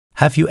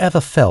Have you ever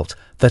felt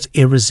that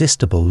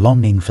irresistible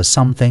longing for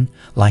something,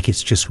 like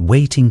it's just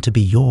waiting to be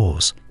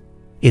yours?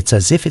 It's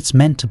as if it's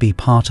meant to be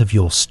part of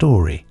your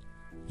story.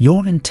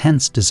 Your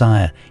intense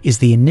desire is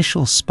the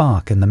initial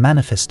spark in the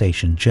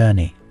manifestation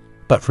journey.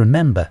 But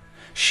remember,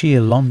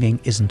 sheer longing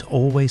isn't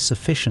always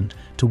sufficient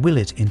to will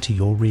it into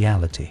your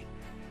reality.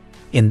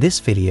 In this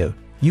video,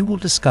 you will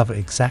discover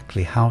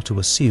exactly how to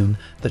assume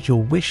that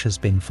your wish has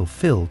been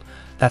fulfilled.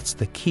 That's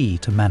the key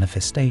to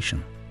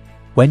manifestation.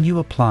 When you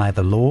apply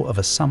the law of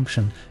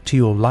assumption to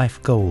your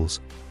life goals,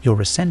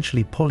 you're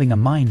essentially pulling a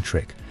mind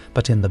trick,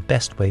 but in the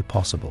best way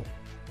possible.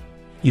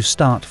 You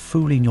start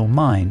fooling your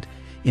mind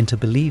into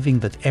believing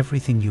that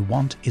everything you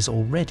want is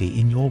already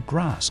in your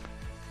grasp.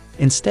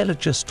 Instead of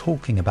just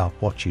talking about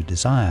what you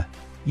desire,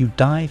 you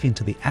dive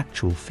into the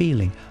actual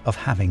feeling of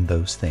having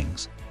those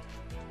things.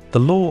 The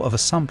law of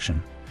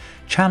assumption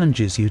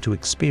challenges you to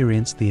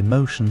experience the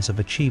emotions of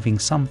achieving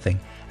something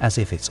as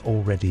if it's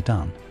already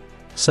done.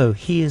 So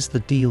here's the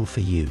deal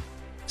for you.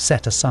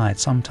 Set aside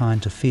some time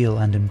to feel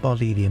and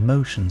embody the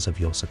emotions of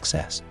your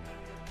success.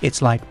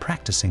 It's like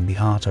practicing the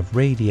art of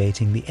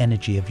radiating the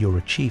energy of your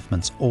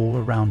achievements all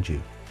around you.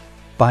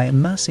 By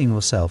immersing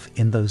yourself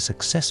in those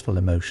successful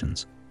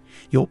emotions,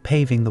 you're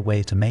paving the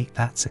way to make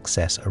that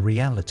success a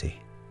reality.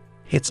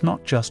 It's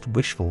not just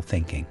wishful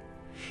thinking.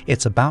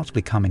 It's about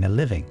becoming a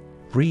living,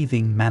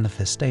 breathing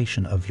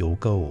manifestation of your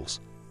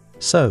goals.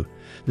 So,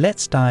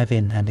 let's dive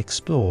in and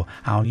explore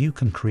how you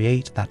can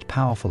create that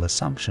powerful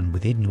assumption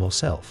within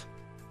yourself.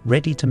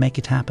 Ready to make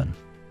it happen?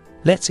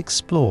 Let's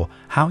explore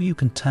how you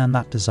can turn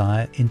that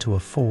desire into a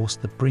force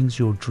that brings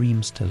your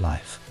dreams to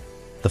life.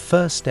 The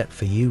first step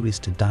for you is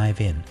to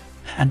dive in,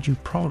 and you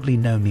probably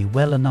know me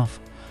well enough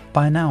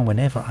by now.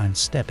 Whenever I'm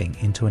stepping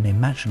into an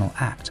imaginal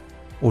act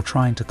or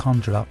trying to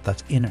conjure up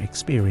that inner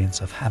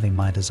experience of having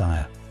my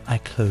desire, I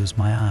close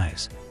my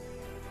eyes.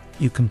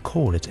 You can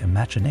call it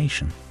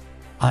imagination.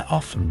 I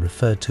often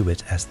refer to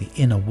it as the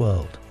inner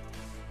world.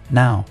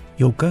 Now,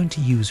 you're going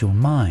to use your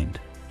mind,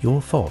 your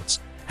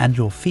thoughts, and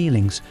your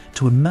feelings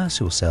to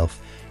immerse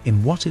yourself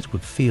in what it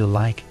would feel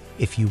like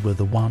if you were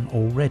the one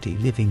already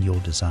living your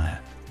desire.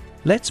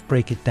 Let's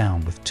break it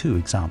down with two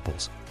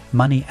examples: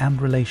 money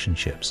and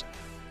relationships.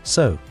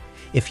 So,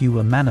 if you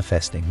were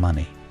manifesting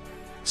money.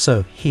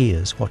 So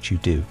here's what you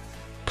do.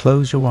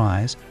 Close your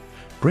eyes,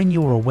 bring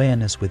your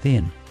awareness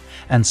within,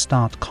 and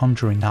start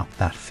conjuring up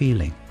that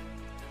feeling.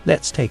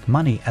 Let's take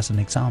money as an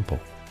example.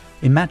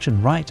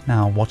 Imagine right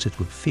now what it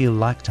would feel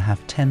like to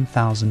have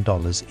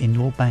 $10,000 in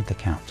your bank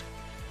account.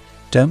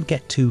 Don't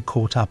get too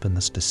caught up in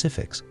the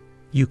specifics.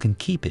 You can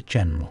keep it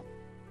general.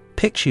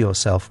 Picture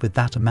yourself with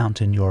that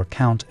amount in your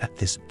account at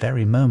this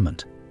very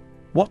moment.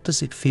 What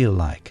does it feel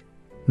like?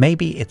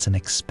 Maybe it's an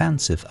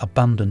expansive,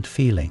 abundant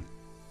feeling.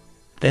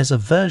 There's a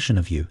version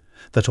of you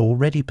that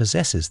already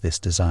possesses this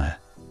desire.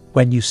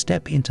 When you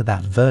step into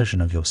that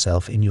version of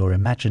yourself in your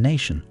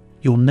imagination,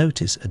 you'll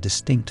notice a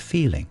distinct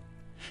feeling,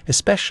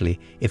 especially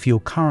if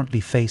you're currently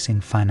facing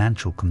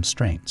financial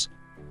constraints.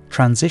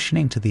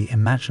 Transitioning to the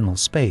imaginal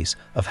space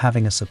of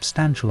having a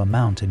substantial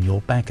amount in your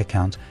bank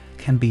account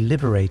can be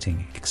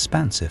liberating,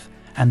 expansive,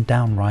 and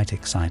downright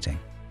exciting.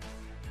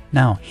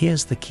 Now,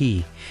 here's the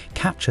key: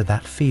 capture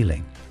that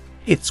feeling.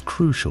 It's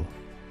crucial.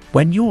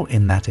 When you're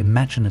in that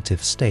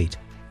imaginative state,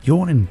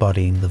 you're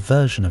embodying the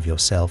version of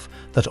yourself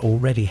that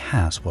already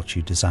has what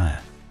you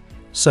desire.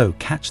 So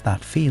catch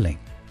that feeling.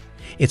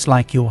 It's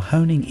like you're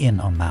honing in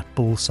on that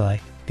bullseye,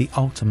 the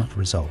ultimate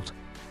result.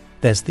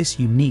 There's this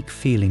unique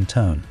feeling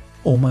tone,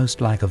 almost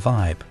like a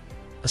vibe,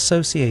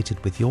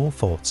 associated with your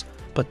thoughts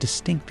but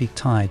distinctly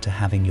tied to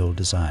having your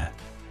desire.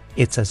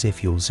 It's as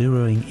if you're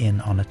zeroing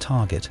in on a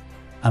target,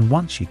 and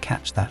once you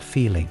catch that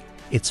feeling,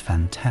 it's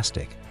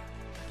fantastic.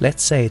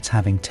 Let's say it's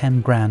having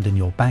 10 grand in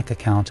your bank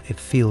account. It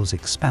feels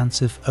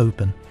expansive,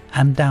 open,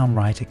 and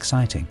downright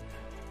exciting.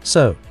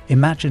 So,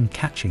 imagine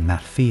catching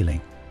that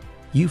feeling.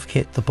 You've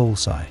hit the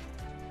bullseye.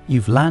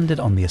 You've landed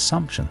on the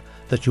assumption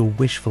that your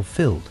wish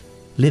fulfilled,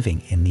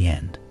 living in the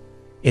end.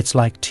 It's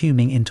like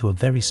tuning into a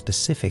very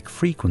specific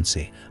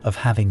frequency of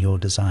having your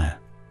desire.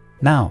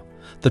 Now,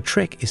 the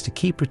trick is to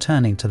keep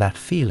returning to that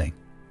feeling,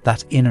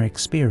 that inner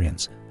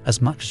experience,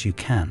 as much as you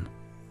can.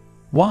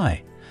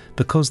 Why?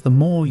 Because the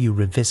more you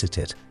revisit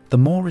it, the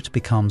more it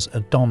becomes a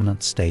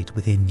dominant state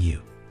within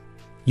you.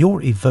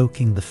 You're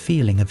evoking the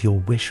feeling of your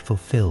wish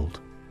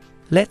fulfilled.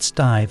 Let's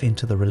dive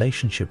into the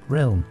relationship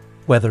realm,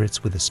 whether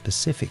it's with a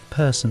specific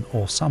person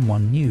or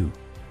someone new.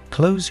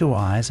 Close your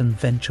eyes and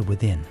venture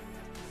within.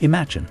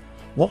 Imagine,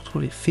 what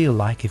will it feel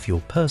like if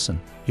your person,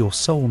 your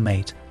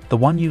soulmate, the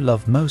one you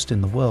love most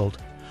in the world,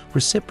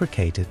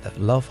 reciprocated that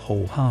love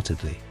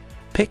wholeheartedly?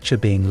 Picture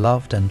being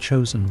loved and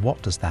chosen.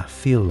 What does that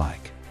feel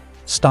like?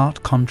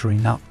 Start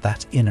conjuring up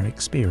that inner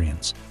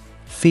experience.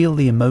 Feel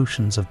the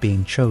emotions of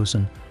being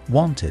chosen,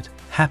 wanted,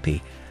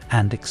 happy,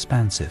 and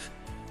expansive.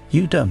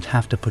 You don't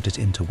have to put it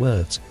into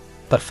words,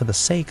 but for the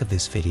sake of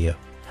this video,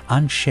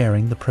 I'm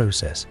sharing the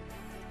process.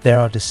 There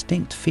are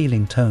distinct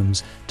feeling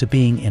tones to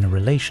being in a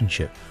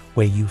relationship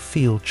where you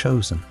feel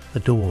chosen,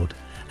 adored,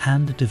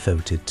 and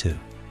devoted to.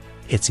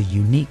 It's a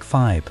unique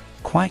vibe,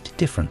 quite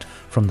different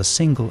from the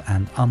single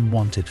and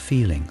unwanted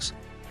feelings.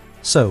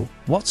 So,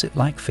 what's it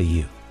like for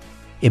you?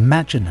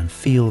 Imagine and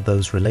feel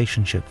those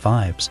relationship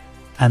vibes,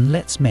 and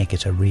let's make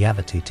it a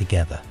reality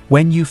together.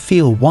 When you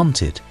feel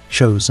wanted,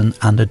 chosen,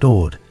 and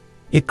adored,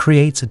 it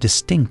creates a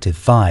distinctive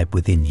vibe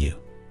within you.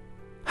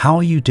 How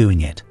are you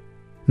doing it?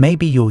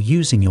 Maybe you're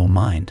using your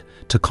mind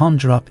to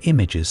conjure up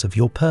images of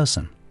your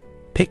person.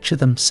 Picture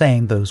them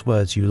saying those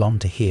words you long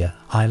to hear: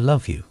 I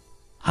love you.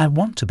 I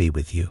want to be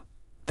with you.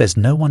 There's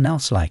no one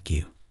else like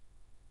you.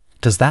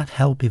 Does that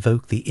help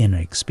evoke the inner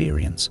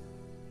experience?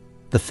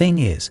 The thing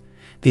is,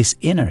 this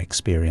inner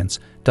experience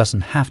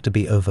doesn't have to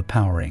be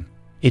overpowering.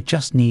 It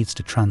just needs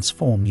to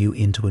transform you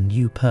into a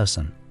new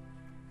person.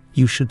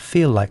 You should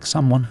feel like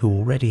someone who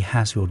already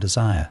has your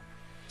desire,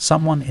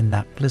 someone in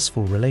that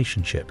blissful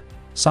relationship,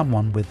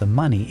 someone with the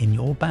money in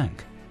your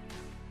bank.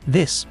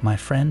 This, my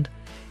friend,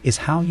 is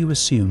how you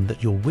assume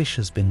that your wish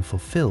has been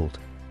fulfilled,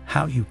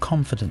 how you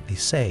confidently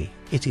say,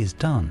 it is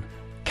done.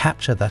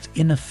 Capture that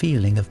inner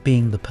feeling of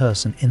being the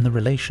person in the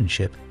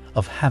relationship,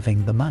 of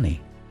having the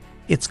money.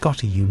 It's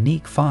got a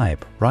unique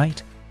vibe,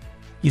 right?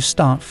 You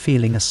start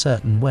feeling a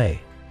certain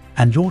way,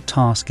 and your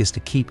task is to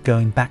keep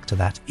going back to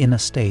that inner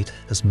state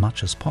as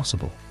much as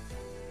possible.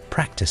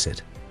 Practice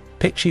it.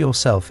 Picture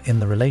yourself in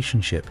the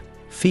relationship,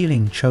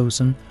 feeling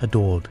chosen,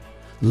 adored,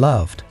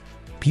 loved,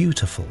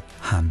 beautiful,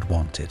 and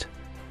wanted.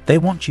 They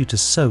want you to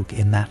soak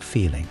in that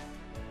feeling.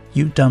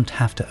 You don't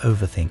have to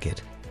overthink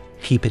it.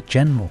 Keep it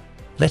general.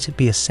 Let it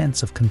be a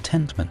sense of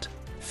contentment,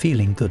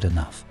 feeling good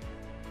enough.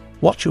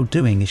 What you're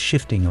doing is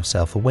shifting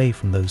yourself away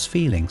from those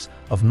feelings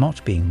of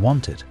not being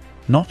wanted,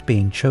 not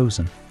being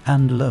chosen,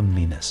 and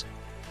loneliness.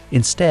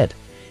 Instead,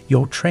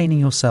 you're training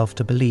yourself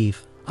to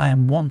believe, I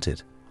am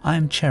wanted, I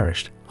am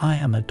cherished, I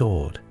am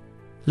adored.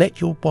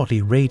 Let your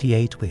body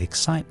radiate with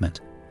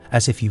excitement,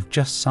 as if you've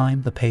just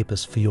signed the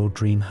papers for your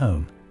dream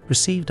home,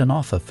 received an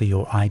offer for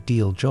your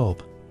ideal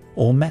job,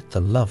 or met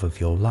the love of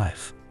your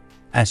life.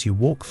 As you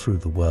walk through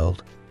the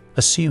world,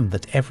 assume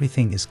that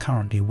everything is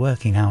currently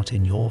working out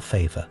in your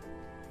favor.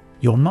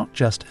 You're not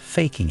just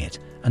faking it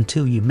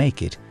until you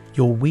make it,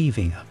 you're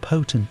weaving a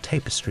potent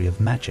tapestry of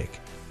magic.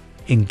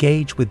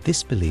 Engage with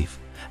this belief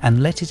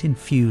and let it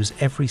infuse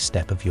every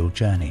step of your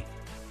journey.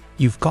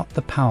 You've got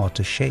the power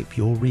to shape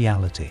your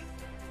reality.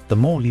 The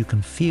more you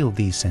can feel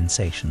these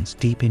sensations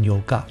deep in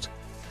your gut,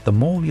 the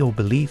more your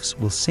beliefs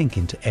will sink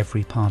into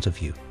every part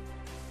of you.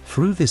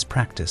 Through this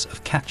practice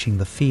of catching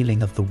the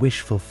feeling of the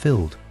wish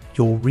fulfilled,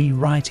 you're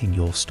rewriting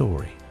your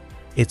story.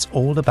 It's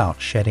all about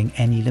shedding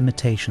any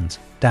limitations,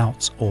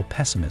 doubts, or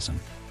pessimism.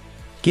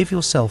 Give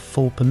yourself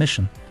full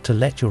permission to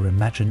let your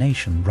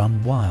imagination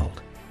run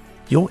wild.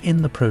 You're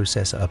in the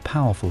process of a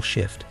powerful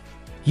shift.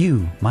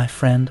 You, my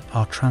friend,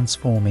 are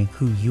transforming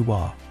who you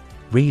are,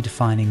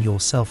 redefining your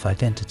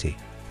self-identity,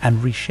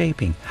 and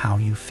reshaping how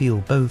you feel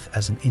both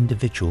as an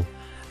individual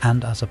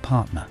and as a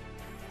partner.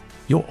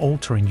 You're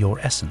altering your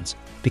essence,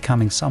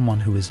 becoming someone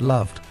who is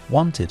loved,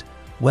 wanted,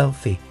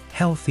 wealthy,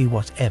 healthy,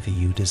 whatever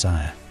you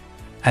desire.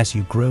 As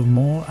you grow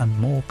more and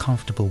more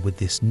comfortable with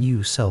this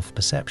new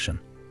self-perception,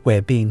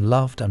 where being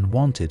loved and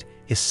wanted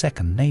is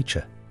second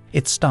nature,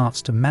 it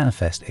starts to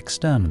manifest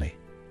externally.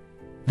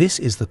 This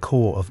is the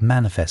core of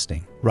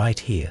manifesting right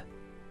here.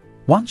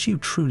 Once you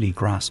truly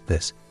grasp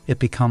this, it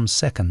becomes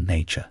second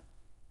nature.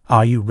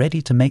 Are you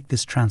ready to make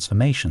this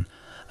transformation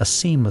a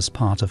seamless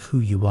part of who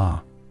you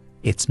are?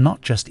 It's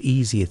not just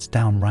easy, it's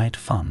downright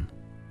fun.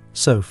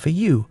 So for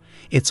you,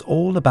 it's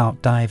all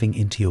about diving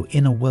into your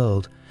inner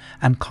world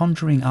and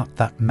conjuring up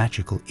that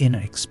magical inner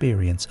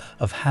experience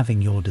of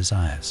having your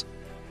desires.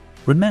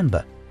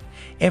 Remember,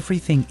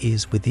 everything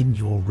is within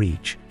your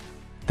reach.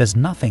 There's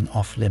nothing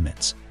off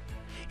limits.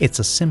 It's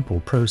a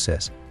simple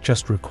process,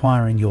 just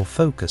requiring your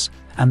focus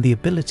and the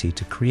ability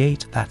to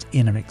create that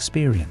inner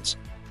experience.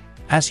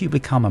 As you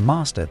become a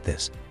master at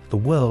this, the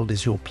world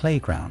is your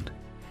playground.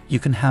 You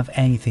can have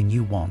anything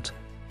you want.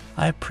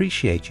 I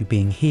appreciate you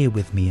being here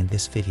with me in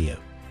this video.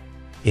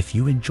 If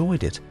you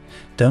enjoyed it,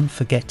 don't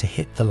forget to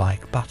hit the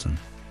like button.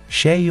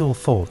 Share your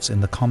thoughts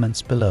in the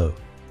comments below,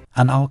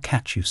 and I'll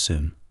catch you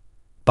soon.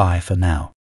 Bye for now.